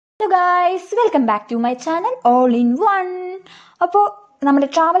Hello guys, welcome back to my channel all in one. അപ്പോൾ നമ്മുടെ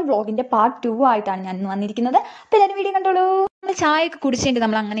travel വ്ളോഗിന്റെ part 2 ആയിട്ടാണ് ഞാൻ വന്നിരിക്കുന്നത്. അപ്പോൾ എല്ലാവരും വീഡിയോ കണ്ടോളൂ. നമ്മൾ ചായയൊക്കെ കുടിച്ചിട്ട്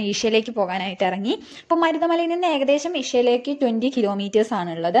നമ്മൾ അങ്ങനെ ഈശയിലേക്ക് പോകാനായിട്ട് ഇറങ്ങി. അപ്പോൾ മരുതമലയിൽ നിന്ന് ഏകദേശം ഈശയിലേക്ക് 20 കിലോമീറ്റേഴ്സ്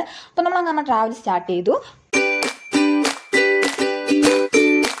ആണുള്ളത്. അപ്പോൾ നമ്മൾ അങ്ങനെ ട്രാവൽ സ്റ്റാർട്ട് ചെയ്തു.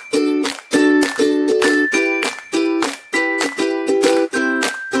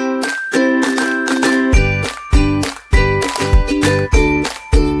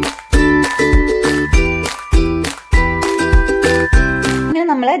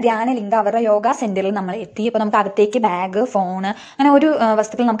 നമ്മൾ ധ്യാനലിംഗ അവരുടെ യോഗ സെന്ററിൽ നമ്മൾ എത്തി. അപ്പോൾ നമുക്ക് അകത്തേക്ക് ബാഗ്, ഫോണ്, അങ്ങനെ ഒരു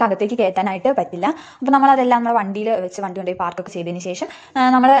വസ്തുക്കൾ നമുക്ക് അകത്തേക്ക് കയറ്റാനായിട്ട് പറ്റില്ല. അപ്പോൾ നമ്മളതെല്ലാം നമ്മുടെ വണ്ടിയിൽ വെച്ച് വണ്ടി കൊണ്ടുപോയി പാർക്കൊക്കെ ചെയ്തതിന് ശേഷം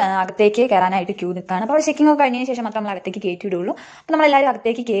നമ്മൾ അകത്തേക്ക് കയറാനായിട്ട് ക്യൂ നിൽക്കുകയാണ്. അപ്പോൾ ചെക്കിംഗ് ഒക്കെ കഴിഞ്ഞതിന് ശേഷം മാത്രം നമ്മൾ അകത്തേക്ക് കയറ്റിയിടുള്ളൂ. അപ്പോൾ നമ്മളെല്ലാവരും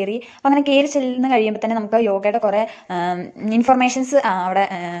അകത്തേക്ക് കയറി. അപ്പോൾ അങ്ങനെ കയറി ചെല്ലുന്ന കഴിയുമ്പോൾ തന്നെ നമുക്ക് യോഗയുടെ കുറേ ഇൻഫർമേഷൻസ് അവിടെ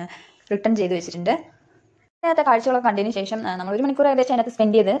റിട്ടേൺ ചെയ്ത് വെച്ചിട്ടുണ്ട്. അതിനകത്തെ കാഴ്ചകളൊക്കെ കണ്ടതിന് ശേഷം നമ്മൾ 1 മണിക്കൂർ ഏകദേശം അതിനകത്ത്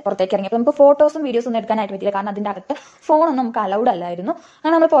സ്പെൻഡ് ചെയ്ത് പുറത്തേക്ക് ഇറങ്ങി. അപ്പോൾ നമുക്ക് ഫോട്ടോസും വീഡിയോസും ഒന്നും എടുക്കാനായിട്ട് പറ്റില്ല, കാരണം അതിൻ്റെ അകത്ത് ഫോണൊന്നും നമുക്ക് അലൗഡ് അല്ലായിരുന്നു.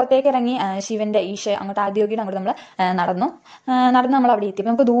 അങ്ങനെ നമ്മൾ പുറത്തേക്ക് ഇറങ്ങി ശിവന്റെ ഈശ അങ്ങോട്ട് adiyogiയുടെ അങ്ങോട്ട് നമ്മൾ നടന്ന് നമ്മൾ അവിടെ എത്തി.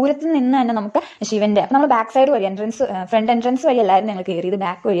 അപ്പോൾ നമുക്ക് ദൂരത്ത് നിന്ന് തന്നെ നമുക്ക് ശിവന്റെ, അപ്പോൾ നമ്മൾ ബാക്ക് സൈഡ് വഴി ഫ്രണ്ട് എൻട്രൻസ് വഴി അല്ലായിരുന്നു ഞങ്ങൾ കയറിയത്,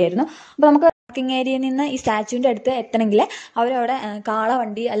 ബാക്ക് വഴിയായിരുന്നു. അപ്പോൾ നമുക്ക് പാർക്കിംഗ് ഏരിയയിൽ നിന്ന് ഈ സ്റ്റാച്യൂവിൻ്റെ അടുത്ത് എത്തണമെങ്കിൽ അവരവിടെ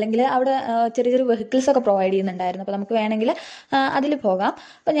കാളവണ്ടി അല്ലെങ്കിൽ അവിടെ ചെറിയ ചെറിയ വെഹിക്കിൾസ് ഒക്കെ പ്രൊവൈഡ് ചെയ്യുന്നുണ്ടായിരുന്നു. അപ്പോൾ നമുക്ക് വേണമെങ്കിൽ അതിൽ പോകാം.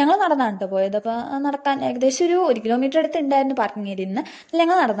 അപ്പോൾ ഞങ്ങൾ നടന്നാണ് കേട്ടോ പോയത്. അപ്പോൾ നടക്കാൻ ഏകദേശം ഒരു 1 കിലോമീറ്റർ അടുത്ത് ഉണ്ടായിരുന്നു പാർക്കിംഗ് ഏരിയയിൽ നിന്ന്.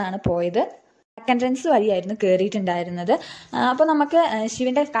 ഞങ്ങൾ നടന്നാണ് പോയത്. ബാക്ക് എൻട്രൻസ് വഴിയായിരുന്നു കയറിയിട്ടുണ്ടായിരുന്നത്. അപ്പോൾ നമുക്ക്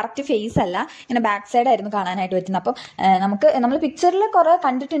ശിവന്റെ കറക്റ്റ് ഫേസ് അല്ല, ഇങ്ങനെ ബാക്ക് സൈഡ് ആയിരുന്നു കാണാനായിട്ട് പറ്റുന്നത്. അപ്പം നമ്മൾ പിക്ചറിൽ കുറേ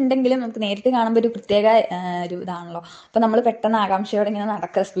കണ്ടിട്ടുണ്ടെങ്കിലും നമുക്ക് നേരിട്ട് കാണുമ്പോൾ ഒരു പ്രത്യേക ഒരു ഇതാണല്ലോ. അപ്പോൾ നമ്മൾ പെട്ടെന്ന് ആകാംക്ഷയോടെ ഇങ്ങനെ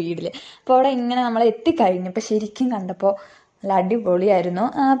നടക്കുക സ്പീഡിൽ. അപ്പോൾ അവിടെ ഇങ്ങനെ നമ്മൾ എത്തിക്കഴിഞ്ഞപ്പോൾ ശരിക്കും കണ്ടപ്പോൾ നല്ല അടിപൊളിയായിരുന്നു.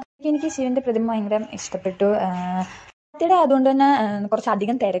 എനിക്ക് ശിവന്റെ പ്രതിമ ഭയങ്കര ഇഷ്ടപ്പെട്ടു. അതുകൊണ്ട് തന്നെ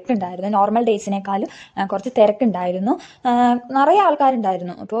കുറച്ചധികം തിരക്കുണ്ടായിരുന്നു. നോർമൽ ഡേയ്സിനേക്കാളും കുറച്ച് തിരക്കുണ്ടായിരുന്നു. നിറയെ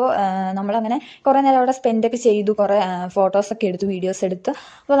ആൾക്കാരുണ്ടായിരുന്നു. അപ്പോൾ നമ്മളങ്ങനെ കുറേ നേരം അവിടെ സ്പെൻഡൊക്കെ ചെയ്തു, കുറേ ഫോട്ടോസൊക്കെ എടുത്തു, വീഡിയോസ് എടുത്തു.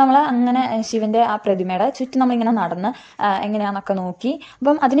 അപ്പോൾ നമ്മൾ അങ്ങനെ ശിവന്റെ ആ പ്രതിമയുടെ ചുറ്റും നമ്മളിങ്ങനെ നടന്ന് എങ്ങനെയാണെന്നൊക്കെ നോക്കി.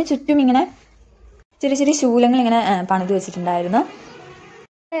 അപ്പം അതിന് ചുറ്റും ഇങ്ങനെ ചെറിയ ചെറിയ ശൂലങ്ങൾ ഇങ്ങനെ പണിത് വെച്ചിട്ടുണ്ടായിരുന്നു.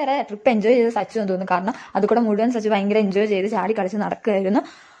 വേറെ ട്രിപ്പ് എൻജോയ് ചെയ്ത് സച്ചു എന്ന് തോന്നുന്നു, കാരണം അത് കൂടെ മുഴുവൻ സച്ചു ഭയങ്കര എൻജോയ് ചെയ്ത് ചാടി കളിച്ച് നടക്കുകയായിരുന്നു.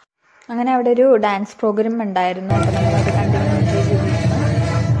 അങ്ങനെ അവിടെ ഒരു ഡാൻസ് പ്രോഗ്രാം ഉണ്ടായിരുന്നു. അപ്പോൾ നമ്മളത് കണ്ടിന്യൂ എൻജോയ് ചെയ്തിരുന്നു.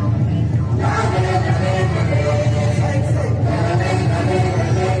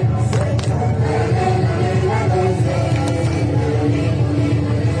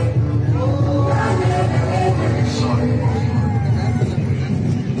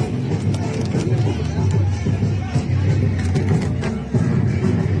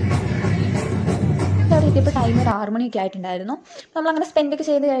 ഇപ്പോൾ ടൈം ഒരു 6 മണിയൊക്കെ ആയിട്ടുണ്ടായിരുന്നു. നമ്മളങ്ങനെ സ്പെൻഡൊക്കെ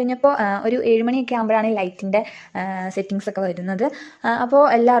ചെയ്ത് കഴിഞ്ഞപ്പോൾ ഒരു 7 മണിയൊക്കെ ആകുമ്പോഴാണ് ഈ ലൈറ്റിൻ്റെ സെറ്റിങ്സ് ഒക്കെ വരുന്നത്. അപ്പോൾ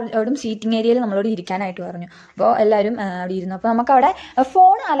എല്ലാവരോടും സീറ്റിംഗ് ഏരിയയിൽ നമ്മളോട് ഇരിക്കാനായിട്ട് പറഞ്ഞു. അപ്പോൾ എല്ലാവരും അവിടെ ഇരുന്നു. അപ്പോൾ നമുക്കവിടെ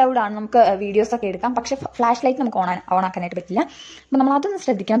ഫോൺ അലൗഡാണ്, നമുക്ക് വീഡിയോസൊക്കെ എടുക്കാം, പക്ഷേ ഫ്ലാഷ് ലൈറ്റ് നമുക്ക് ഓണാക്കാനായിട്ട് പറ്റില്ല. അപ്പോൾ നമ്മളതൊന്ന്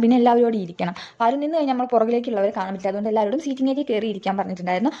ശ്രദ്ധിക്കണം. പിന്നെ എല്ലാവരോടും ഇരിക്കണം. ആരും നിന്ന് കഴിഞ്ഞാൽ നമ്മൾ പുറകിലേക്കുള്ളവർ കാണാൻ പറ്റില്ല. അതുകൊണ്ട് എല്ലാവരോടും സീറ്റിംഗ് ഏരിയ കയറി ഇരിക്കാൻ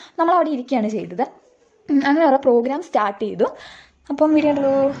പറഞ്ഞിട്ടുണ്ടായിരുന്നു. നമ്മളവിടെ ഇരിക്കുകയാണ് ചെയ്തത്. അങ്ങനെ ഓരോ പ്രോഗ്രാം സ്റ്റാർട്ട് ചെയ്തു. അപ്പം വീഡിയോ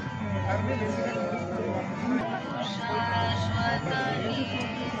ഉണ്ടല്ലോ.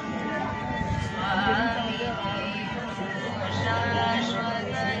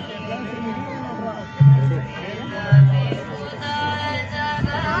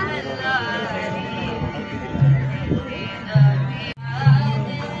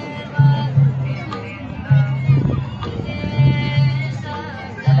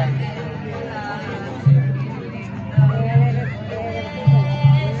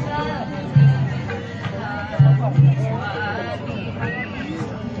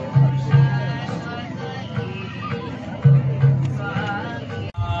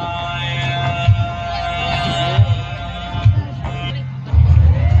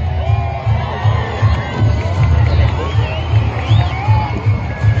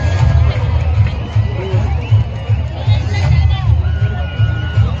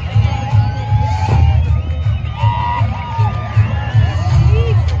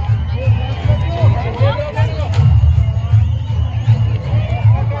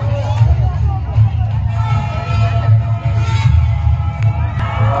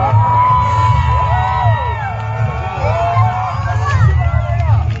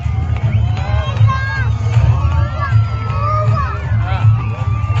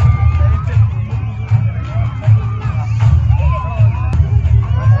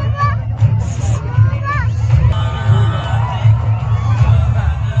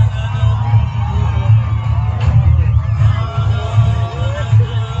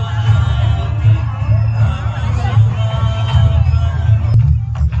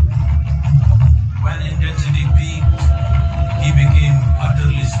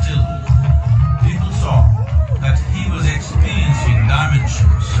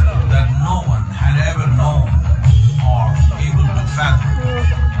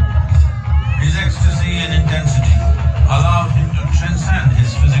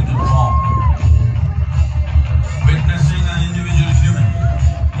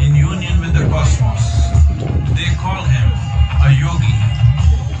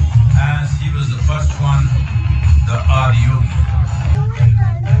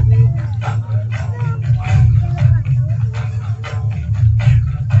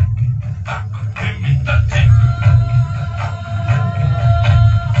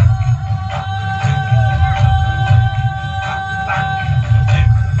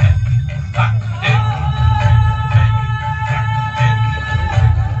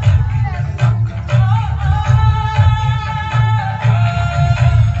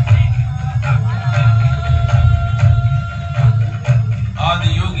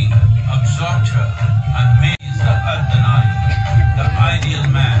 nature and makes the Ardhanari, the ideal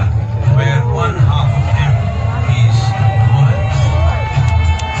man, where one half of him is woman.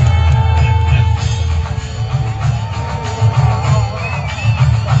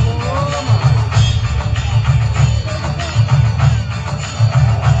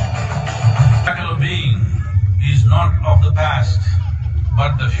 The being is not of the past,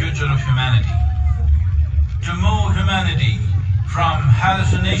 but the future of humanity. To move humanity from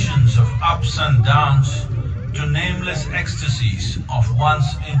hallucinations of ups and downs to nameless ecstasies of one's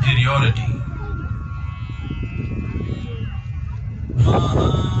interiority.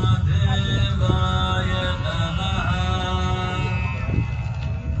 Mahadevaya Namaha,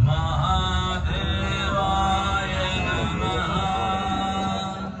 Mahadevaya Namaha,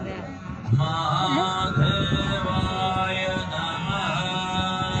 Mahadevaya Namaha.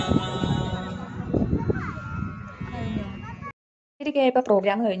 ഇപ്പോൾ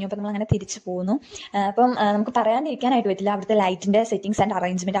programme കഴിഞ്ഞു. അപ്പോൾ നമ്മൾ അങ്ങനെ തിരിച്ചു പോകുന്നു. അപ്പം നമുക്ക് പറയാണ്ടിരിക്കാനായിട്ട് പറ്റില്ല, അവിടുത്തെ ലൈറ്റിന്റെ സെറ്റിങ്സ് ആൻഡ്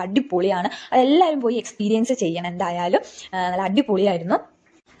അറേഞ്ച്മെന്റ് അടിപൊളിയാണ്. അതെല്ലാവരും പോയി എക്സ്പീരിയൻസ് ചെയ്യണം എന്തായാലും. നല്ല അടിപൊളിയായിരുന്നു.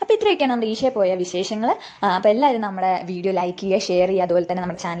 അപ്പോൾ ഇത്രയൊക്കെയാണ് നമ്മുടെ ഈശയെ പോയ വിശേഷങ്ങൾ. അപ്പോൾ എല്ലാവരും നമ്മുടെ വീഡിയോ ലൈക്ക് ചെയ്യുക, ഷെയർ ചെയ്യുക, അതുപോലെ തന്നെ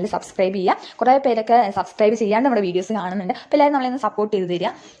നമ്മുടെ ചാനൽ സബ്സ്ക്രൈബ് ചെയ്യുക. കുറേ പേരൊക്കെ സബ്സ്ക്രൈബ് ചെയ്യാണ്ട് നമ്മുടെ വീഡിയോസ് കാണുന്നുണ്ട്. അപ്പോൾ എല്ലാവരും നമ്മളെ സപ്പോർട്ട് ചെയ്ത് തരിക.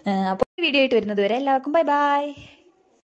 അപ്പോൾ ഈ വീഡിയോ ആയിട്ട് വരുന്നത് വരെ എല്ലാവർക്കും ബൈ ബൈ.